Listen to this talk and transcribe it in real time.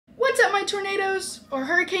that might tornadoes or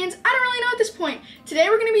hurricanes? I don't really know at this point. Today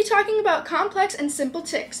we're going to be talking about complex and simple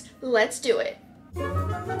tics. Let's do it.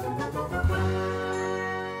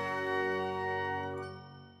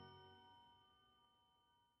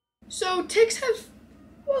 So tics have,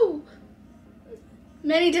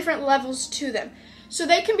 many different levels to them. So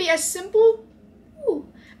they can be as simple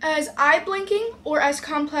as eye blinking or as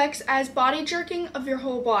complex as body jerking of your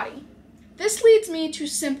whole body. This leads me to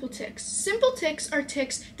simple tics. Simple tics are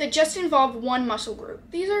tics that just involve one muscle group.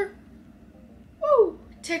 These are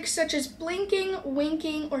tics such as blinking,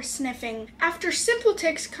 winking, or sniffing. After simple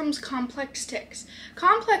tics comes complex tics.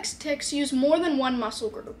 Complex tics use more than one muscle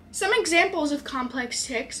group. Some examples of complex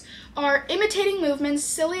tics are imitating movements,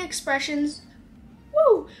 silly expressions,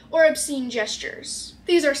 or obscene gestures.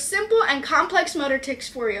 These are simple and complex motor tics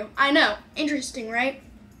for you. I know, interesting, right?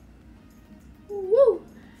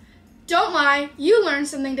 Don't lie, you learned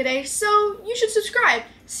something today, so you should subscribe.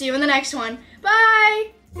 See you in the next one.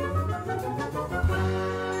 Bye!